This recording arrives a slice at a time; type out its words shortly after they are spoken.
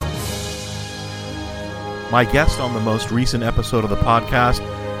My guest on the most recent episode of the podcast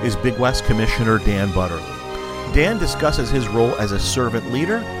is Big West Commissioner Dan Butterly. Dan discusses his role as a servant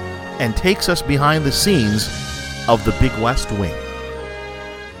leader and takes us behind the scenes of the Big West Wing.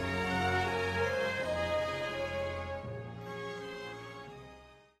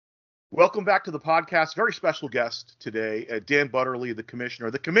 Welcome back to the podcast. Very special guest today, Dan Butterly, the commissioner.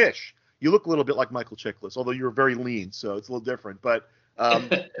 The commish. You look a little bit like Michael Chiklis, although you're very lean, so it's a little different. But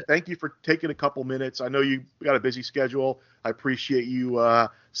thank you for taking a couple minutes. I know you got a busy schedule. I appreciate you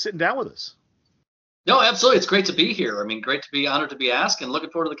sitting down with us. No, absolutely. It's great to be here. I mean, great to be honored to be asked and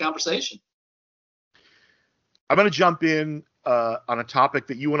looking forward to the conversation. I'm going to jump in on a topic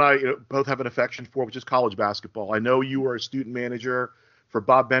that you and I both have an affection for, which is college basketball. I know you were a student manager for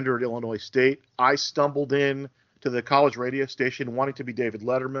Bob Bender at Illinois State. I stumbled in to the college radio station wanting to be David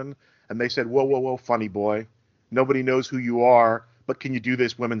Letterman, and they said, whoa, funny boy. Nobody knows who you are, but can you do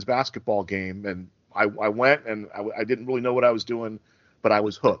this women's basketball game? And I went, and I didn't really know what I was doing, but I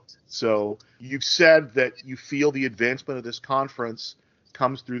was hooked. So you've said that you feel the advancement of this conference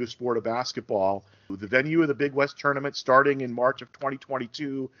comes through the sport of basketball. The venue of the Big West Tournament starting in March of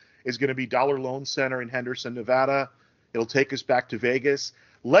 2022 is going to be Dollar Loan Center in Henderson, Nevada. It'll take us back to Vegas.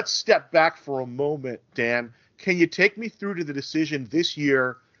 Let's step back for a moment, Dan. Can you take me through to the decision this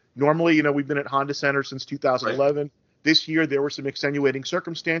year? Normally, we've been at Honda Center since 2011. Right. This year, there were some extenuating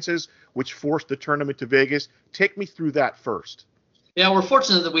circumstances which forced the tournament to Vegas. Take me through that first. Yeah, we're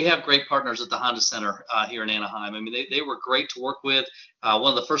fortunate that we have great partners at the Honda Center here in Anaheim. I mean, they were great to work with.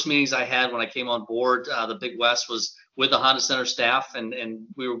 One of the first meetings I had when I came on board the Big West was with the Honda Center staff, and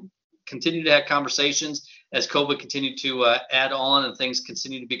we continued to have conversations as COVID continued to add on and things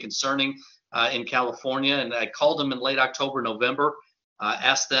continue to be concerning in California. And I called them in late October, November,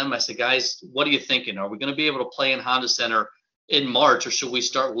 asked them, I said, guys, what are you thinking? Are we going to be able to play in Honda Center in March, or should we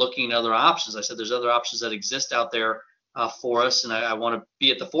start looking at other options? I said, there's other options that exist out there for us, and I want to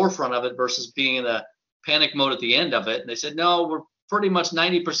be at the forefront of it versus being in a panic mode at the end of it. And they said, no, we're pretty much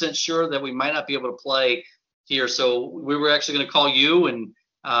 90% sure that we might not be able to play here. So we were actually going to call you and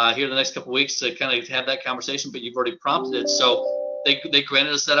here the next couple of weeks to kind of have that conversation, but you've already prompted it. So they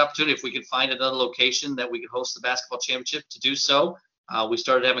granted us that opportunity. If we could find another location that we could host the basketball championship, to do so. We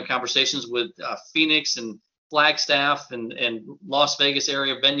started having conversations with Phoenix and Flagstaff and Las Vegas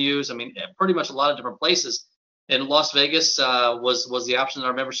area venues. I mean, pretty much a lot of different places. And Las Vegas was the option that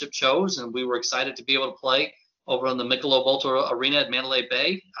our membership chose, and we were excited to be able to play over on the Michelob Ultra Arena at Mandalay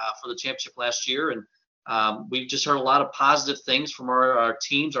Bay for the championship last year. And we just heard a lot of positive things from our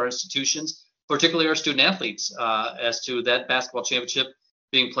teams, our institutions, particularly our student athletes, as to that basketball championship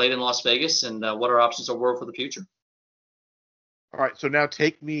being played in Las Vegas and what our options were for the future. All right, so now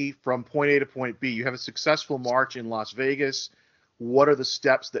take me from point A to point B. You have a successful March in Las Vegas. What are the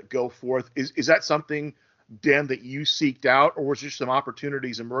steps that go forth? Is that something, Dan, that you seeked out, or was there some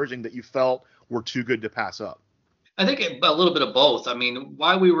opportunities emerging that you felt were too good to pass up? I think a little bit of both. I mean,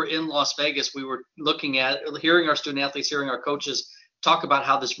 while we were in Las Vegas, we were looking at hearing our student athletes, hearing our coaches talk about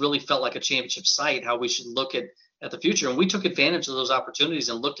how this really felt like a championship site, how we should look at the future. And we took advantage of those opportunities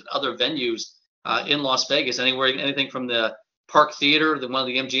and looked at other venues in Las Vegas, anything from the Park Theater, one of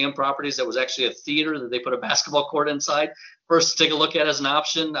the MGM properties that was actually a theater that they put a basketball court inside, for us to take a look at as an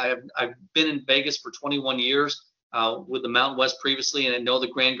option. I've been in Vegas for 21 years with the Mountain West previously, and I know the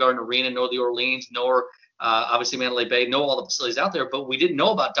Grand Garden Arena, know the Orleans, know obviously Mandalay Bay, know all the facilities out there, but we didn't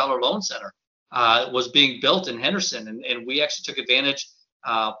know about Dollar Loan Center. It was being built in Henderson, and we actually took advantage.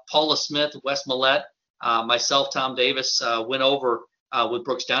 Paula Smith, Wes Millette, myself, Tom Davis went over with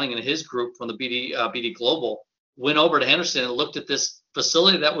Brooks Downing and his group from the BD Global, went over to Henderson and looked at this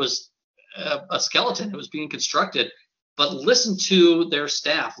facility that was a skeleton. It was being constructed, but listened to their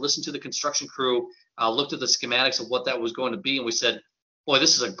staff, listened to the construction crew, looked at the schematics of what that was going to be, and we said, boy,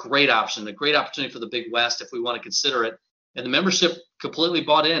 this is a great option, a great opportunity for the Big West if we want to consider it. And the membership completely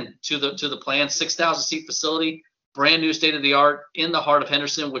bought in to the plan. 6,000 seat facility, brand new state of the art in the heart of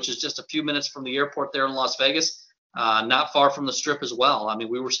Henderson, which is just a few minutes from the airport there in Las Vegas, not far from the Strip as well. I mean,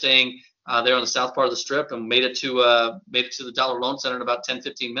 we were staying there on the south part of the Strip and made it to the Dollar Loan Center in about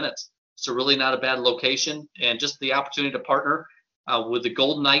 10-15 minutes. So really not a bad location, and just the opportunity to partner with the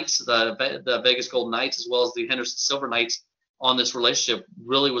Golden Knights, the Vegas Golden Knights, as well as the Henderson Silver Knights on this relationship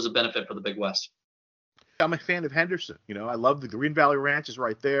really was a benefit for the Big West. I'm a fan of Henderson. I love the Green Valley Ranch is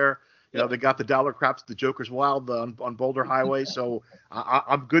right there. They got the Dollar Craps, the Joker's Wild on Boulder Highway. So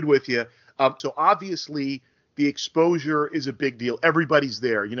I'm good with you. So obviously the exposure is a big deal. Everybody's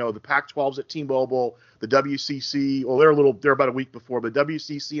there. The Pac-12's at T-Mobile, the WCC. Well, they're about a week before, but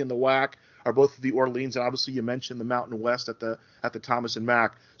WCC and the WAC are both the Orleans, and obviously you mentioned the Mountain West at the Thomas and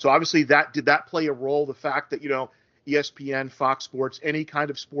Mack. So obviously did that play a role? The fact that ESPN, Fox Sports, any kind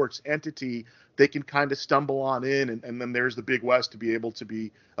of sports entity, they can kind of stumble on in, and then there's the Big West to be able to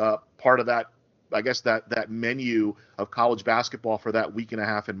be part of that, I guess, that menu of college basketball for that week and a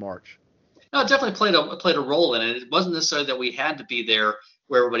half in March. No, it definitely played a role in it. It wasn't necessarily that we had to be there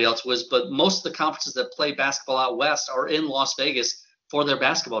where everybody else was, but most of the conferences that play basketball out west are in Las Vegas for their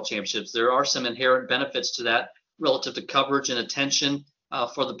basketball championships. There are some inherent benefits to that relative to coverage and attention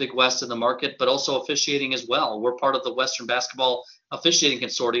for the Big West in the market, but also officiating as well. We're part of the Western Basketball Officiating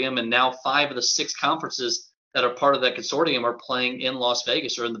Consortium, and now 5 of the 6 conferences that are part of that consortium are playing in Las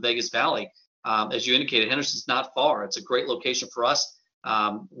Vegas or in the Vegas Valley. As you indicated, Henderson's not far. It's a great location for us.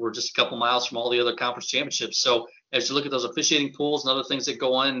 We're just a couple miles from all the other conference championships. So as you look at those officiating pools and other things that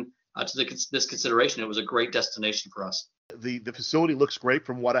go on to this consideration, it was a great destination for us. The facility looks great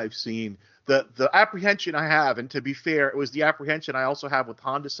from what I've seen. The apprehension I have, and to be fair, it was the apprehension I also have with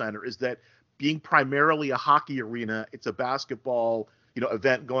Honda Center, is that being primarily a hockey arena, it's a basketball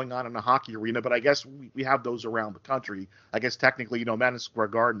event going on in a hockey arena, but I guess we have those around the country. I guess technically, Madison Square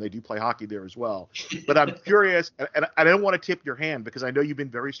Garden, they do play hockey there as well. But I'm curious, and I don't want to tip your hand because I know you've been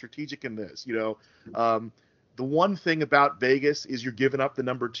very strategic in this. The one thing about Vegas is you're giving up the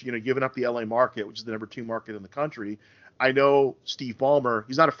number 2, giving up the LA market, which is the number 2 market in the country. I know Steve Ballmer,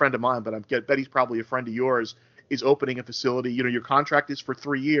 he's not a friend of mine, but I bet he's probably a friend of yours, is opening a facility. Your contract is for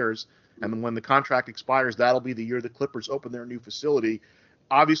 3 years. And then when the contract expires, that'll be the year the Clippers open their new facility.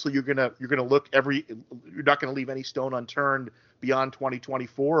 Obviously, you're gonna look you're not gonna leave any stone unturned beyond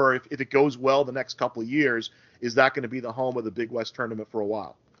 2024. Or if it goes well the next couple of years, is that going to be the home of the Big West tournament for a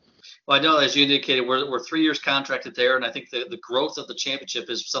while? Well, I know, as you indicated, we're 3 years contracted there, and I think the growth of the championship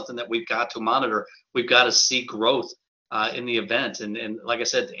is something that we've got to monitor. We've got to see growth in the event, and like I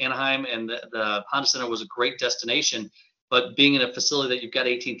said, Anaheim and the Honda Center was a great destination. But being in a facility that you've got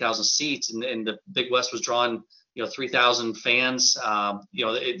 18,000 seats, and the Big West was drawing 3,000 fans,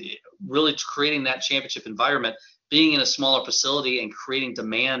 really creating that championship environment, being in a smaller facility and creating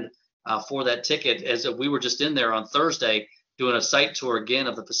demand for that ticket. As we were just in there on Thursday doing a site tour again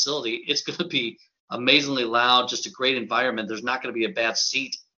of the facility, it's going to be amazingly loud, just a great environment. There's not going to be a bad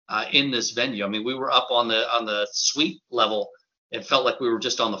seat in this venue. I mean, we were up on the suite level. It felt like we were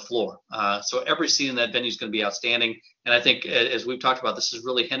just on the floor. So every seat in that venue is going to be outstanding. And I think, as we've talked about, this is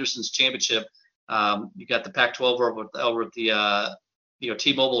really Henderson's championship. You got the Pac-12 over at the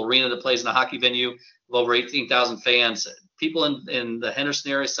T-Mobile Arena that plays in a hockey venue of over 18,000 fans. People in the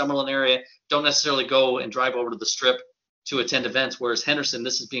Henderson area, Summerlin area, don't necessarily go and drive over to the Strip to attend events, whereas Henderson,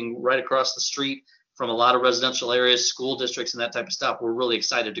 this is being right across the street from a lot of residential areas, school districts, and that type of stuff. We're really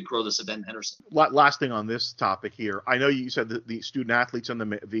excited to grow this event in Henderson. Last thing on this topic here. I know you said that the student athletes and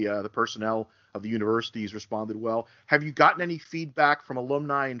the personnel of the universities responded well. Have you gotten any feedback from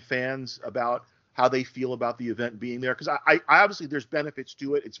alumni and fans about how they feel about the event being there? Because I obviously there's benefits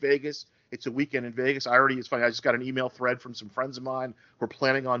to it. It's Vegas. It's a weekend in Vegas. It's funny. I just got an email thread from some friends of mine who are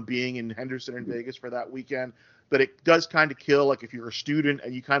planning on being in Henderson and Vegas for that weekend. But it does kind of kill, like if you're a student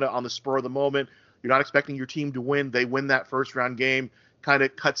and you kind of on the spur of the moment, you're not expecting your team to win. They win that first round game, kind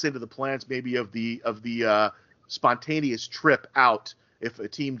of cuts into the plans maybe of the spontaneous trip out if a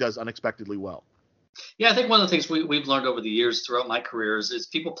team does unexpectedly well. Yeah, I think one of the things we've learned over the years throughout my career is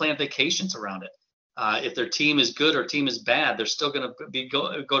people plan vacations around it. If their team is good or team is bad, they're still going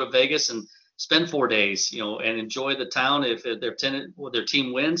to go to Vegas and spend 4 days, and enjoy the town. If their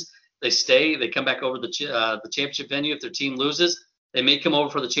team wins, they stay. They come back over the championship venue. If their team loses, they may come over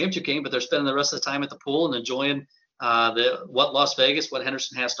for the championship game, but they're spending the rest of the time at the pool and enjoying what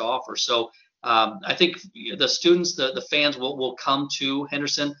Henderson has to offer. So I think the students, the fans will come to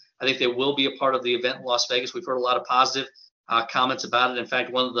Henderson. I think they will be a part of the event in Las Vegas. We've heard a lot of positive comments about it. In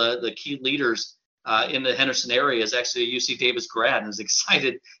fact, one of the key leaders in the Henderson area is actually a UC Davis grad and is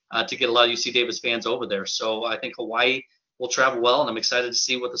excited to get a lot of UC Davis fans over there. So I think Hawaii will travel well, and I'm excited to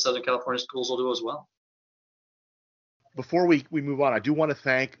see what the Southern California schools will do as well. Before we move on, I do want to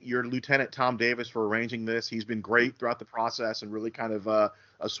thank your Lieutenant Tom Davis for arranging this. He's been great throughout the process and really kind of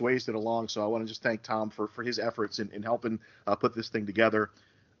assuaged it along. So I want to just thank Tom for his efforts in helping put this thing together.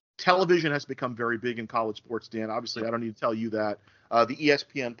 Television has become very big in college sports, Dan. Obviously, I don't need to tell you that. The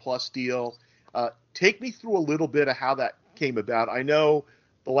ESPN Plus deal. Take me through a little bit of how that came about. I know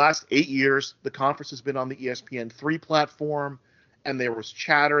the last 8 years, the conference has been on the ESPN3 platform. And there was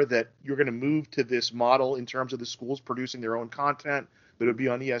chatter that you're going to move to this model in terms of the schools producing their own content, but it would be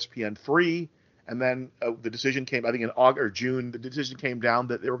on ESPN3. And then the decision came, I think in August or June, the decision came down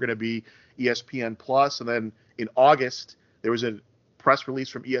that they were going to be ESPN Plus. And then in August, there was a press release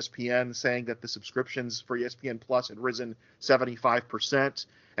from ESPN saying that the subscriptions for ESPN Plus had risen 75%.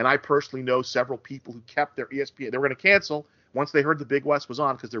 And I personally know several people who kept their ESPN. They were going to cancel once they heard the Big West was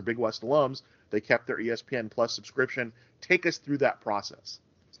on because they're Big West alums. They kept their ESPN Plus subscription. Take us through that process.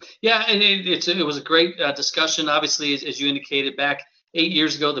 Yeah, and it was a great discussion. Obviously, as you indicated, back 8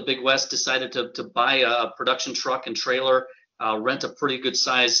 years ago, the Big West decided to buy a production truck and trailer, rent a pretty good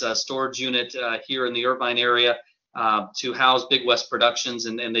size storage unit here in the Irvine area to house Big West Productions.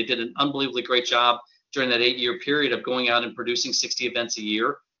 And they did an unbelievably great job during that 8-year period of going out and producing 60 events a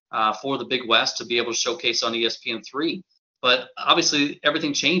year for the Big West to be able to showcase on ESPN3. But obviously,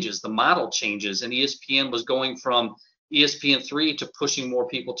 everything changes. The model changes. And ESPN was going from ESPN3 to pushing more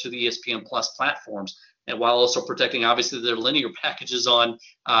people to the ESPN Plus platforms, and while also protecting obviously their linear packages on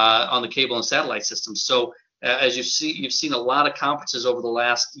the cable and satellite systems. So as you've seen a lot of conferences over the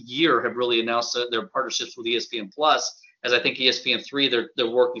last year have really announced their partnerships with ESPN Plus. As I think ESPN3, they're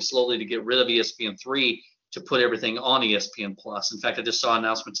working slowly to get rid of ESPN3 to put everything on ESPN Plus. In fact, I just saw an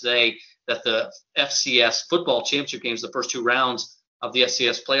announcement today that the FCS football championship games, the first 2 rounds of the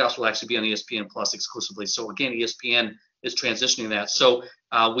FCS playoffs, will actually be on ESPN Plus exclusively. So again, ESPN is transitioning that. So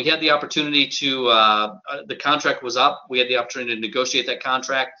we had the opportunity to, the contract was up. We had the opportunity to negotiate that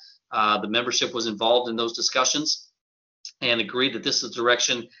contract. The membership was involved in those discussions and agreed that this is the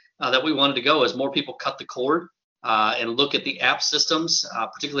direction that we wanted to go as more people cut the cord and look at the app systems,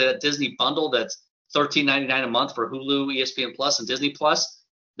 particularly that Disney bundle that's $13.99 a month for Hulu, ESPN Plus, and Disney Plus.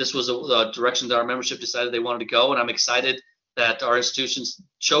 This was a direction that our membership decided they wanted to go, and I'm excited that our institutions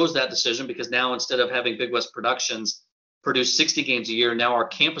chose that decision because now instead of having Big West Productions produce 60 games a year, now our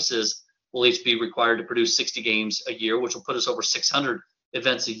campuses will each be required to produce 60 games a year, which will put us over 600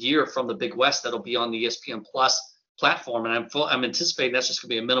 events a year from the Big West that'll be on the ESPN Plus platform. And I'm anticipating that's just going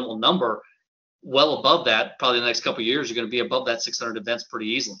to be a minimal number. Well above that, probably the next couple of years, you're going to be above that 600 events pretty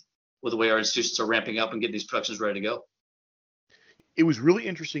easily with the way our institutions are ramping up and getting these productions ready to go. It was really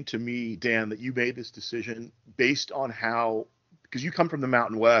interesting to me, Dan, that you made this decision based on how, because you come from the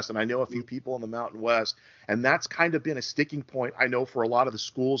Mountain West, and I know a few people in the Mountain West, and that's kind of been a sticking point, I know, for a lot of the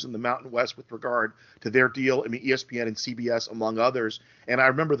schools in the Mountain West with regard to their deal. I mean, ESPN and CBS, among others. And I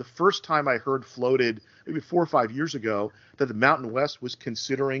remember the first time I heard floated, maybe 4 or 5 years ago, that the Mountain West was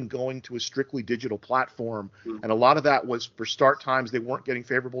considering going to a strictly digital platform. And a lot of that was for start times. They weren't getting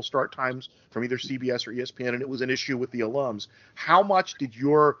favorable start times from either CBS or ESPN, and it was an issue with the alums. How much did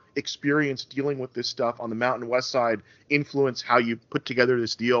your experience dealing with this stuff on the Mountain West side influence how you put together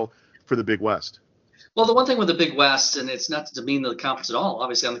this deal for the Big West? Well, the one thing with the Big West, and it's not to demean the conference at all,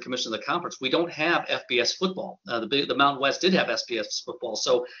 obviously I'm the commissioner of the conference, we don't have FBS football. The Mountain West did have FBS football.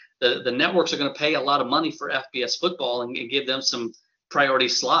 So the networks are going to pay a lot of money for FBS football and give them some priority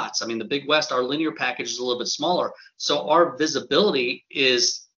slots. I mean, the Big West, our linear package is a little bit smaller. So our visibility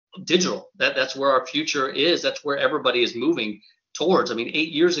is digital. That's where our future is. That's where everybody is moving towards. I mean, 8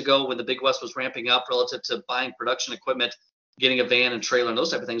 years ago when the Big West was ramping up relative to buying production equipment, getting a van and trailer and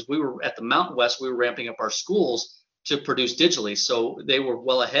those type of things, we were at the Mountain West, we were ramping up our schools to produce digitally. So they were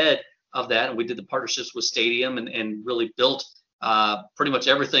well ahead of that. And we did the partnerships with Stadium and really built pretty much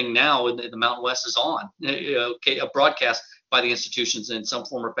everything now in the Mountain West is on, a broadcast by the institutions in some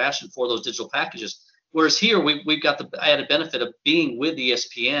form or fashion for those digital packages. Whereas here we've got the added benefit of being with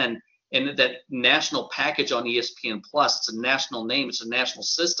ESPN and that national package on ESPN Plus. It's a national name. It's a national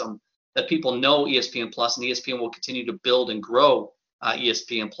system that people know ESPN Plus, and ESPN will continue to build and grow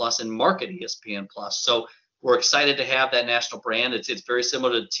ESPN Plus and market ESPN Plus. So we're excited to have that national brand. It's very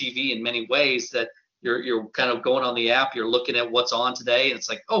similar to TV in many ways that you're kind of going on the app, you're looking at what's on today, and it's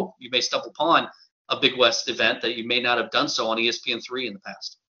like, oh, you may stumble upon a Big West event that you may not have done so on ESPN3 in the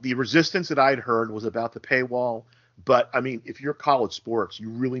past. The resistance that I'd heard was about the paywall. But I mean, if you're college sports, you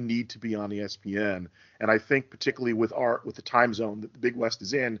really need to be on ESPN. And I think particularly with the time zone that the Big West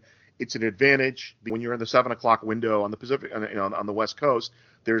is in, it's an advantage when you're in the 7 o'clock window on the Pacific, on the West Coast.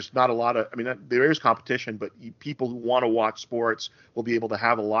 There's not a lot of, I mean, there is competition, but people who want to watch sports will be able to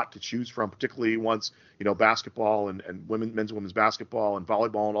have a lot to choose from, particularly once, basketball and men's and women's basketball and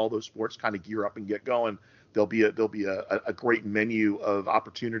volleyball and all those sports kind of gear up and get going. There'll be a great menu of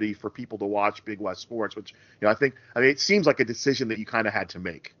opportunity for people to watch Big West sports, which, I mean, it seems like a decision that you kind of had to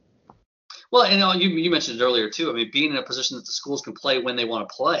make. Well, and you mentioned it earlier too. I mean, being in a position that the schools can play when they want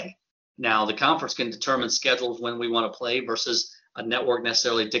to play. Now, the conference can determine schedules when we want to play versus a network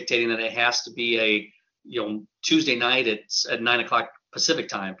necessarily dictating that it has to be a Tuesday night at 9 o'clock Pacific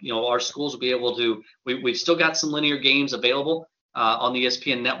time. Our schools will be able to. We've still got some linear games available on the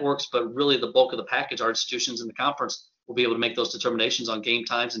ESPN networks, but really the bulk of the package, our institutions in the conference will be able to make those determinations on game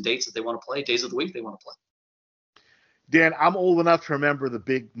times and dates that they want to play, days of the week they want to play. Dan, I'm old enough to remember the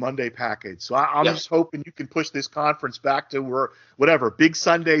big Monday package. So I'm Yep. just hoping you can push this conference back to whatever, big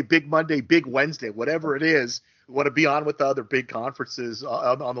Sunday, big Monday, big Wednesday, whatever it is. We want to be on with the other big conferences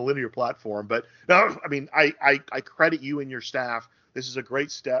on the linear platform. But no, I mean, I credit you and your staff. This is a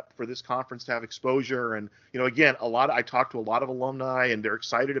great step for this conference to have exposure. And, again, I talked to a lot of alumni, and they're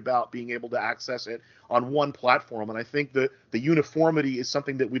excited about being able to access it on one platform. And I think that the uniformity is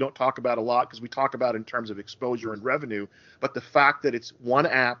something that we don't talk about a lot because we talk about in terms of exposure and revenue. But the fact that it's one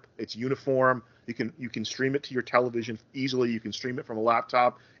app, it's uniform, you can stream it to your television easily. You can stream it from a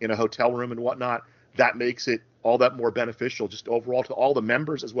laptop in a hotel room and whatnot. That makes it all that more beneficial just overall to all the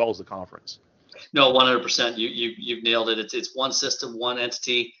members as well as the conference. No, 100%. You've nailed it. It's one system, one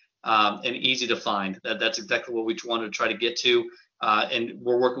entity, and easy to find. That's exactly what we wanted to try to get to. And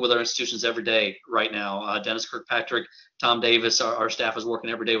we're working with our institutions every day right now. Dennis Kirkpatrick, Tom Davis, our staff is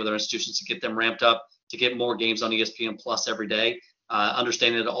working every day with our institutions to get them ramped up, to get more games on ESPN Plus every day.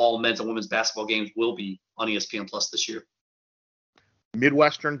 Understanding that all men's and women's basketball games will be on ESPN Plus this year.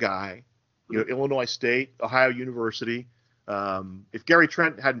 Midwestern guy, Illinois State, Ohio University. If Gary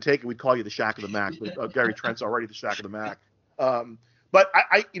Trent hadn't taken, we'd call you the Shack of the Mac. But Gary Trent's already the Shack of the Mac. But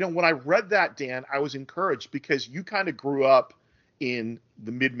I when I read that, Dan, I was encouraged because you kind of grew up in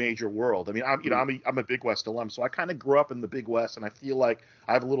the mid-major world. I mean, I'm a Big West alum, so I kind of grew up in the Big West, and I feel like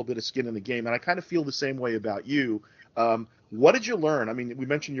I have a little bit of skin in the game, and I kind of feel the same way about you. What did you learn? I mean, we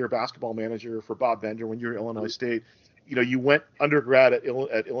mentioned you're a basketball manager for Bob Bender when you were at Illinois State. You went undergrad at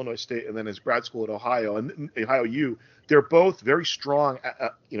Illinois State and then as grad school at Ohio and Ohio U. They're both very strong,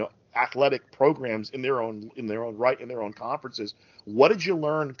 athletic programs in their own right, in their own conferences. What did you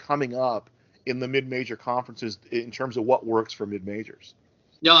learn coming up in the mid-major conferences in terms of what works for mid-majors?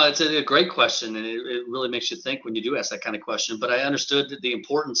 No, it's a great question, and it really makes you think when you do ask that kind of question. But I understood the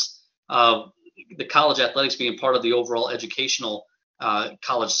importance of the college athletics being part of the overall educational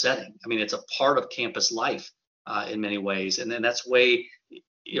college setting. I mean, it's a part of campus life in many ways, and then that's way,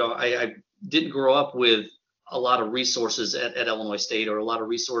 I didn't grow up with a lot of resources at Illinois State or a lot of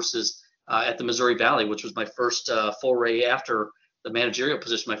resources at the Missouri Valley, which was my first foray after the managerial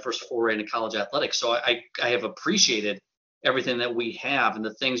position, my first foray into college athletics. So I have appreciated everything that we have and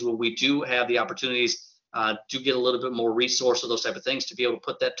the things where we do have the opportunities to get a little bit more resource or those type of things to be able to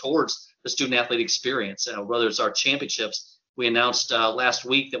put that towards the student athlete experience. Whether it's our championships, we announced last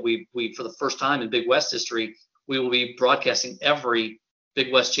week that we for the first time in Big West history, we will be broadcasting every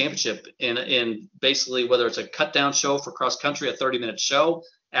Big West championship in basically whether it's a cut down show for cross country, a 30-minute show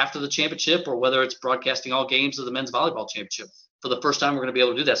after the championship, or whether it's broadcasting all games of the men's volleyball championship. For the first time, we're going to be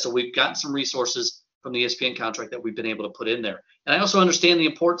able to do that. So we've gotten some resources from the ESPN contract that we've been able to put in there. And I also understand the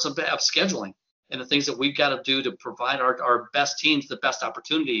importance of scheduling and the things that we've got to do to provide our best teams the best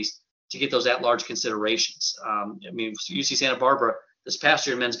opportunities to get those at-large considerations. UC Santa Barbara this past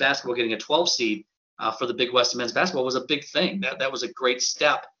year in men's basketball getting a 12 seed for the Big West in men's basketball was a big thing. That was a great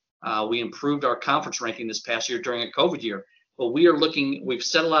step. We improved our conference ranking this past year during a COVID year. But we've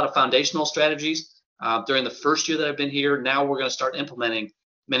set a lot of foundational strategies during the first year that I've been here. Now we're going to start implementing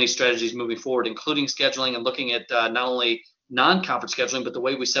many strategies moving forward, including scheduling and looking at not only non-conference scheduling, but the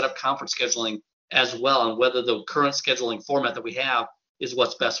way we set up conference scheduling as well, and whether the current scheduling format that we have is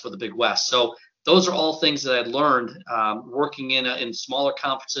what's best for the Big West. So those are all things that I learned working in smaller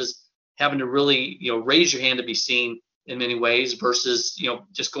conferences, having to really raise your hand to be seen in many ways versus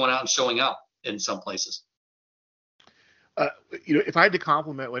just going out and showing up in some places. If I had to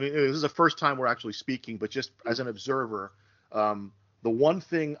compliment, this is the first time we're actually speaking, but just as an observer, the one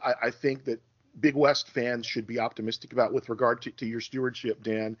thing I think that Big West fans should be optimistic about with regard to your stewardship,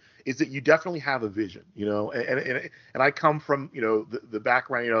 Dan, is that you definitely have a vision, and I come from, the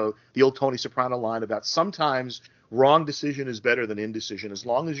background, the old Tony Soprano line about sometimes wrong decision is better than indecision. As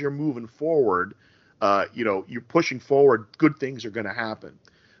long as you're moving forward, you're pushing forward, good things are going to happen.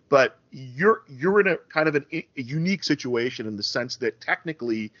 But you're in a kind of a unique situation in the sense that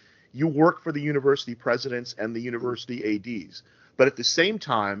technically you work for the university presidents and the university ADs. But at the same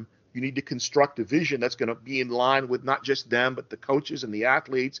time, you need to construct a vision that's going to be in line with not just them, but the coaches and the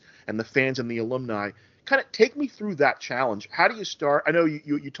athletes and the fans and the alumni. Kind of take me through that challenge. How do you start? I know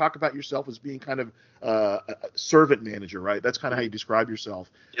you talk about yourself as being kind of a servant manager, right? That's kind of how you describe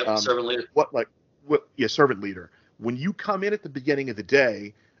yourself. Yep, servant leader. Servant leader. When you come in at the beginning of the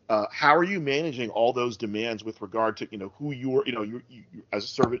day, how are you managing all those demands with regard to who you're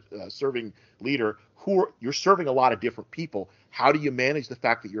as a serving leader? You're serving a lot of different people. How do you manage the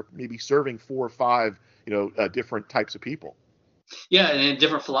fact that you're maybe serving 4 or 5 different types of people? Yeah, and in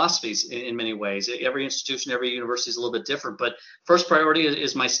different philosophies in many ways. Every institution, every university is a little bit different. But first priority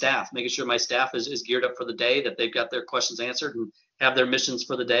is my staff, making sure my staff is geared up for the day, that they've got their questions answered and have their missions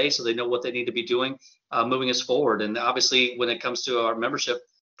for the day so they know what they need to be doing, moving us forward. And obviously, when it comes to our membership,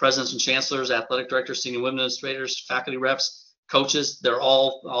 presidents and chancellors, athletic directors, senior women administrators, faculty reps, coaches, they're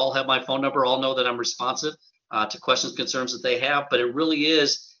all have my phone number, all know that I'm responsive to questions, concerns that they have. But it really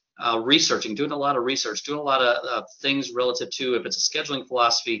is researching, doing a lot of research, doing a lot of things relative to if it's a scheduling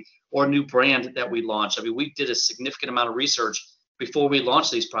philosophy or a new brand that we launched. I mean, we did a significant amount of research before we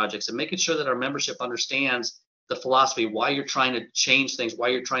launched these projects and making sure that our membership understands the philosophy, why you're trying to change things, why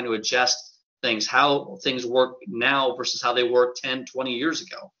you're trying to adjust things, how things work now versus how they worked 10, 20 years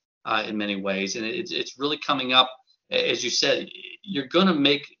ago in many ways. And it's really coming up, as you said, you're going to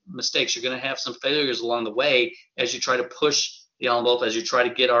make mistakes. You're going to have some failures along the way as you try to push the envelope, as you try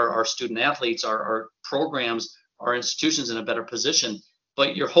to get our student athletes, our programs, our institutions in a better position.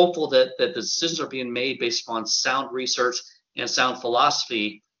 But you're hopeful that the decisions are being made based upon sound research and sound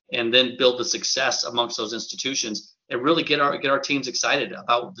philosophy, and then build the success amongst those institutions and really get our teams excited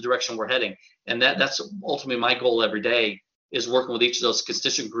about the direction we're heading. And that's ultimately my goal every day, is working with each of those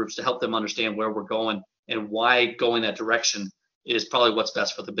constituent groups to help them understand where we're going and why going that direction is probably what's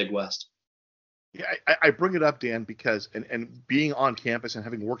best for the Big West. Yeah, I bring it up, Dan, because and being on campus and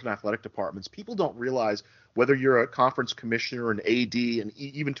having worked in athletic departments, people don't realize whether you're a conference commissioner, an AD, and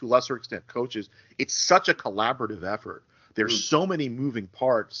even to a lesser extent coaches, it's such a collaborative effort. There's so many moving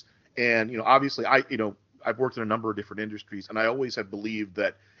parts, and obviously I've worked in a number of different industries, and I always have believed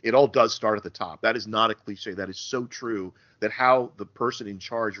that it all does start at the top. That is not a cliche. That is so true, that how the person in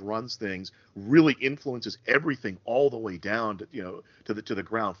charge runs things really influences everything all the way down to the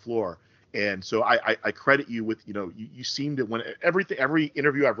ground floor. And so I credit you with, you seem to, when every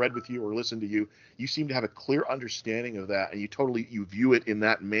interview I've read with you or listened to you, you seem to have a clear understanding of that, and you view it in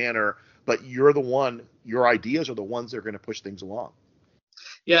that manner, but your ideas are the ones that are going to push things along.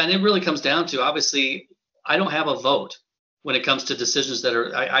 Yeah. And it really comes down to, obviously, I don't have a vote when it comes to decisions that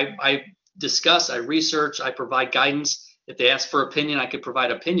are, I discuss, I research, I provide guidance. If they ask for opinion, I could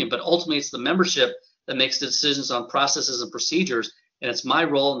provide opinion, but ultimately it's the membership that makes the decisions on processes and procedures. And it's my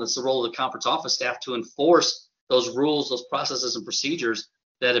role, and it's the role of the conference office staff, to enforce those rules, those processes and procedures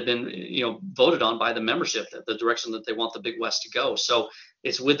that have been, voted on by the membership, the direction that they want the Big West to go. So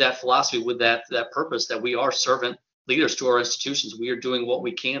it's with that philosophy, with that purpose, that we are servant leaders to our institutions. We are doing what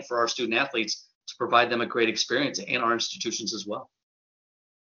we can for our student athletes to provide them a great experience, and our institutions as well.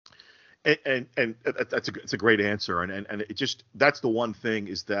 And it's a great answer. And it just, that's the one thing,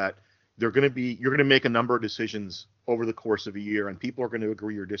 is that you're going to make a number of decisions over the course of a year, and people are going to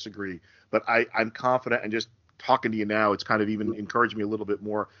agree or disagree. But I'm confident, and just talking to you now, it's kind of even encouraged me a little bit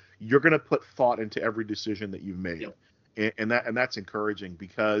more. You're going to put thought into every decision that you've made. Yep. And that's encouraging,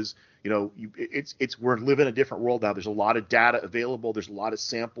 because we're living in a different world now. There's a lot of data available. There's a lot of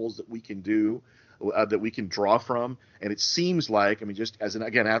samples that we can do, that we can draw from, and it seems like, just as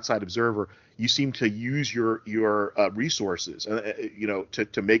an outside observer, you seem to use your resources,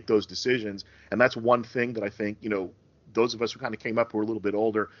 to make those decisions. And that's one thing that I think, those of us who kind of came up who are a little bit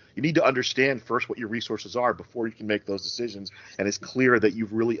older, you need to understand first what your resources are before you can make those decisions. And it's clear that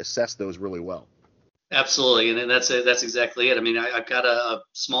you've really assessed those really well. Absolutely. And that's exactly it. I've got a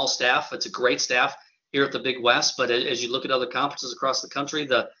small staff. It's a great staff here at the Big West, but as you look at other conferences across the country,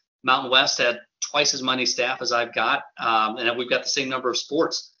 the Mountain West had twice as many staff as I've got. And we've got the same number of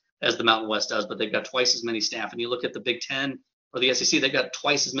sports as the Mountain West does, but they've got twice as many staff. And you look at the Big Ten or the SEC, they've got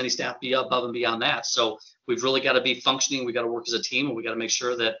twice as many staff above and beyond that. So we've really got to be functioning. We've got to work as a team, and we got to make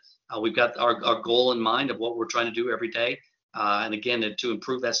sure that we've got our goal in mind of what we're trying to do every day. And again, to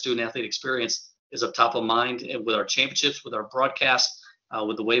improve that student athlete experience is up top of mind, and with our championships, with our broadcasts,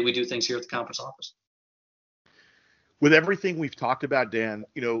 with the way we do things here at the conference office. With everything we've talked about, Dan,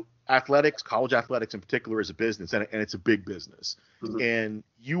 athletics, college athletics in particular, is a business, and it's a big business. Mm-hmm. And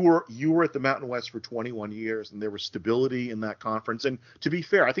you were at the Mountain West for 21 years, and there was stability in that conference. And to be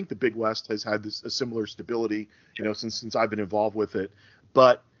fair, I think the Big West has had a similar stability, since I've been involved with it.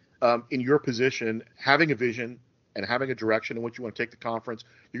 But in your position, having a vision and having a direction in which you want to take the conference,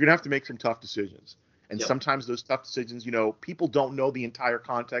 you're going to have to make some tough decisions. And sometimes those tough decisions, people don't know the entire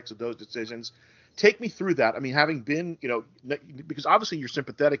context of those decisions. Take me through that. Having been, because obviously you're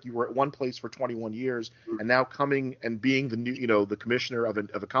sympathetic. You were at one place for 21 years, and now coming and being the new, the commissioner of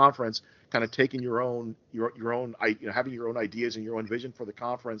a conference, kind of taking your own, having your own ideas and your own vision for the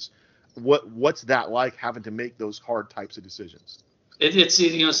conference. What's that like, having to make those hard types of decisions?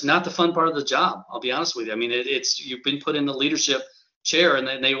 It's not the fun part of the job. I'll be honest with you. You've been put in the leadership chair,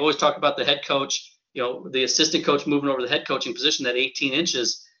 and they always talk about the head coach the assistant coach moving over to the head coaching position, that 18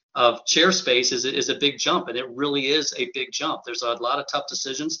 inches of chair space is a big jump, and it really is a big jump. There's a lot of tough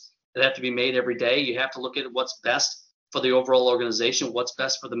decisions that have to be made every day. You have to look at what's best for the overall organization, what's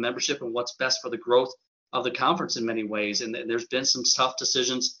best for the membership, and what's best for the growth of the conference in many ways. And there's been some tough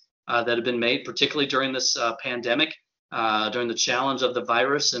decisions that have been made, particularly during this pandemic, during the challenge of the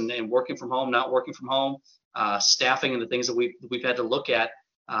virus and working from home, not working from home, staffing, and the things that we've had to look at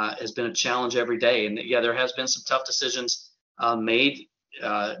has been a challenge every day. And yeah, there has been some tough decisions made,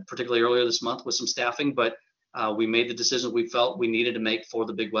 particularly earlier this month with some staffing, but we made the decisions we felt we needed to make for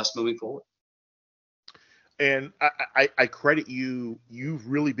the Big West moving forward. And I credit you. You've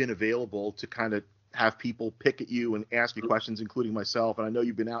really been available to kind of have people pick at you and ask you questions, including myself. And I know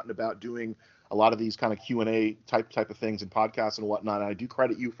you've been out and about doing a lot of these kind of Q&A type of things and podcasts and whatnot. And I do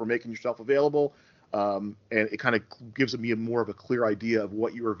credit you for making yourself available. And it kind of gives me more of a clear idea of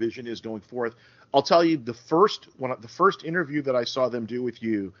what your vision is going forth. I'll tell you, the first interview that I saw them do with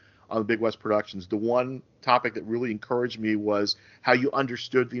you on the Big West Productions, the one topic that really encouraged me was how you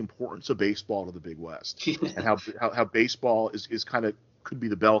understood the importance of baseball to the Big West and how baseball is kind of could be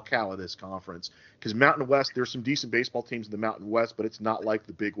the bell cow of this conference. Because Mountain West, there's some decent baseball teams in the Mountain West, but it's not like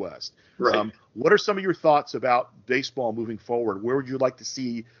the Big West. Right. What are some of your thoughts about baseball moving forward? Where would you like to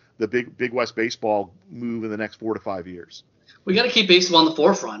see the Big West baseball move in the next 4 to 5 years? We got to keep baseball on the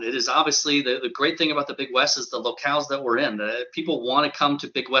forefront. It is obviously the great thing about the Big West is the locales that we're in. People want to come to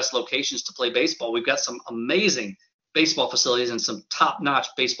Big West locations to play baseball. We've got some amazing baseball facilities and some top-notch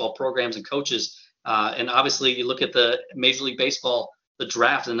baseball programs and coaches. And obviously, you look at the Major League Baseball, the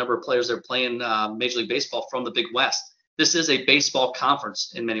draft, and the number of players that are playing Major League Baseball from the Big West. This is a baseball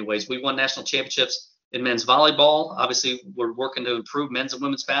conference in many ways. We won national championships in men's volleyball. Obviously, we're working to improve men's and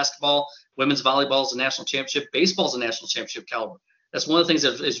women's basketball. Women's volleyball is a national championship. Baseball is a national championship caliber. That's one of the things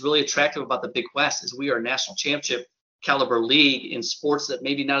that is really attractive about the Big West is we are a national championship caliber league in sports that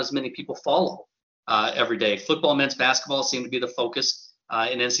maybe not as many people follow every day. Football, men's basketball seem to be the focus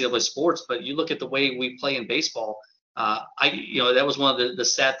in NCAA sports, but you look at the way we play in baseball. That was one of the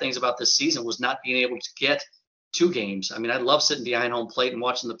sad things about this season was not being able to get 2 games. I mean, I love sitting behind home plate and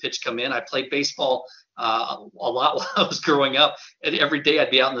watching the pitch come in. I played baseball a lot while I was growing up, and every day I'd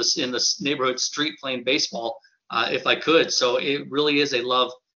be out in this neighborhood street playing baseball if I could. So it really is a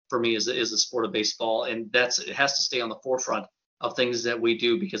love for me is the sport of baseball, and it has to stay on the forefront of things that we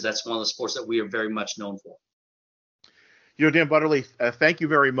do because that's one of the sports that we are very much known for. Dan Butterly, thank you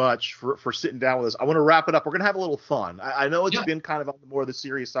very much for sitting down with us. I want to wrap it up. We're going to have a little fun. I know it's been kind of on the more of the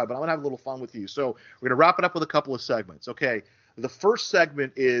serious side, but I want to have a little fun with you. So we're going to wrap it up with a couple of segments. Okay. The first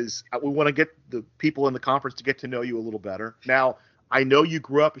segment is we want to get the people in the conference to get to know you a little better. Now, I know you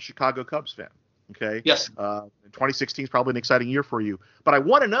grew up a Chicago Cubs fan. Okay. Yes. 2016 is probably an exciting year for you, but I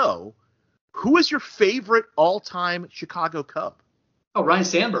want to know, who is your favorite all-time Chicago Cub? Oh, Ryan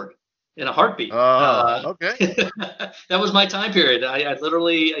Sandberg. In a heartbeat. Okay. That was my time period. I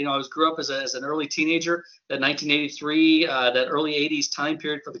literally, I grew up as an early teenager. That 1983, that early 80s time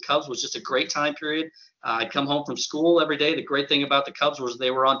period for the Cubs was just a great time period. I'd come home from school every day. The great thing about the Cubs was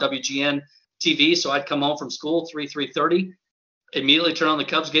they were on WGN TV, so I'd come home from school 3:30, immediately turn on the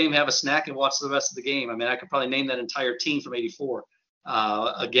Cubs game, have a snack, and watch the rest of the game. I mean, I could probably name that entire team from '84.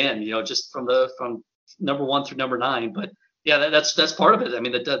 Again, just from number 1 through number 9, but. Yeah, that's part of it. I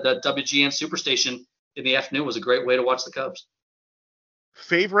mean, the WGN Superstation in the afternoon was a great way to watch the Cubs.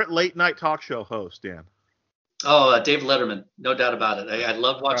 Favorite late night talk show host, Dan? Oh, David Letterman, no doubt about it. I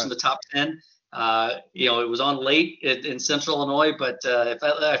loved watching the top 10. It was on late in Central Illinois, but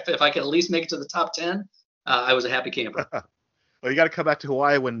if I could at least make it to the top 10, I was a happy camper. Well, you got to come back to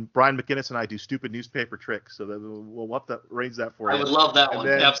Hawaii when Brian McInnes and I do stupid newspaper tricks. So we'll have to arrange that for you. I would love that one.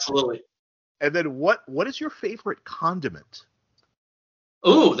 Absolutely. And then what is your favorite condiment?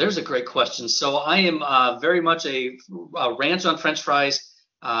 Oh, there's a great question. So I am very much a ranch on French fries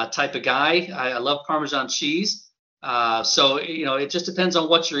type of guy. I love Parmesan cheese. So it just depends on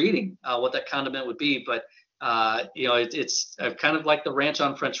what you're eating, what that condiment would be. But it's kind of like the ranch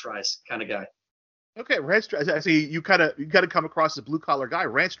on French fries kind of guy. Okay, ranch. I see you kind of come across as a blue collar guy.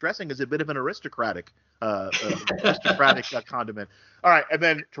 Ranch dressing is a bit of an aristocratic condiment. All right, and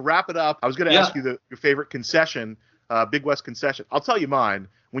then to wrap it up, I was going to ask you your favorite concession, Big West concession. I'll tell you mine.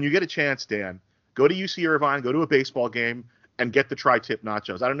 When you get a chance, Dan, go to UC Irvine, go to a baseball game, and get the tri-tip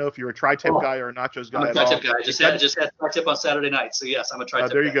nachos. I don't know if you're a tri-tip guy or a nachos guy. I'm a tri-tip guy. I just had tri-tip on Saturday night, so yes, I'm a tri-tip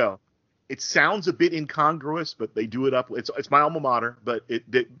guy. There you go. It sounds a bit incongruous, but they do it up. It's my alma mater, but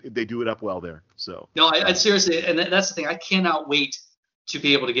they do it up well there. So no, I seriously, and that's the thing. I cannot wait to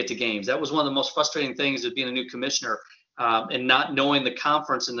be able to get to games. That was one of the most frustrating things of being a new commissioner and not knowing the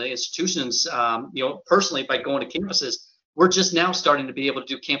conference and the institutions, personally by going to campuses, we're just now starting to be able to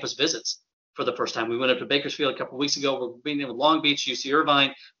do campus visits for the first time. We went up to Bakersfield a couple of weeks ago. We're being able to Long Beach, UC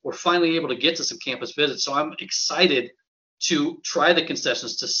Irvine. We're finally able to get to some campus visits. So I'm excited to try the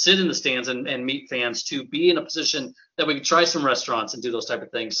concessions, to sit in the stands and meet fans, to be in a position that we can try some restaurants and do those type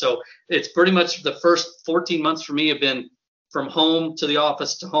of things. So it's pretty much the first 14 months for me have been from home to the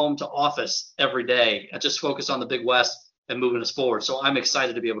office to home to office every day. I just focus on the Big West and moving us forward. So I'm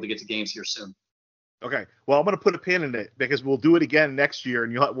excited to be able to get to games here soon. Okay. Well, I'm going to put a pin in it because we'll do it again next year,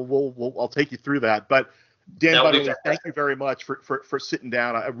 and I'll take you through that. But Dan Butterly, thank you very much for sitting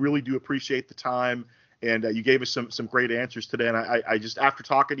down. I really do appreciate the time, and you gave us some great answers today. And I just, after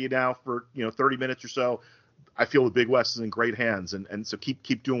talking to you now for 30 minutes or so, I feel the Big West is in great hands, and so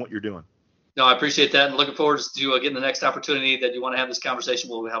keep doing what you're doing. No, I appreciate that, and looking forward to getting the next opportunity that you want to have this conversation.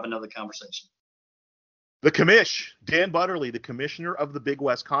 We'll have another conversation. The commish, Dan Butterly, the commissioner of the Big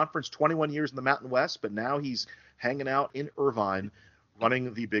West Conference, 21 years in the Mountain West, but now he's hanging out in Irvine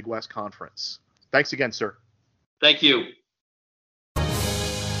running the Big West Conference. Thanks again, sir. Thank you.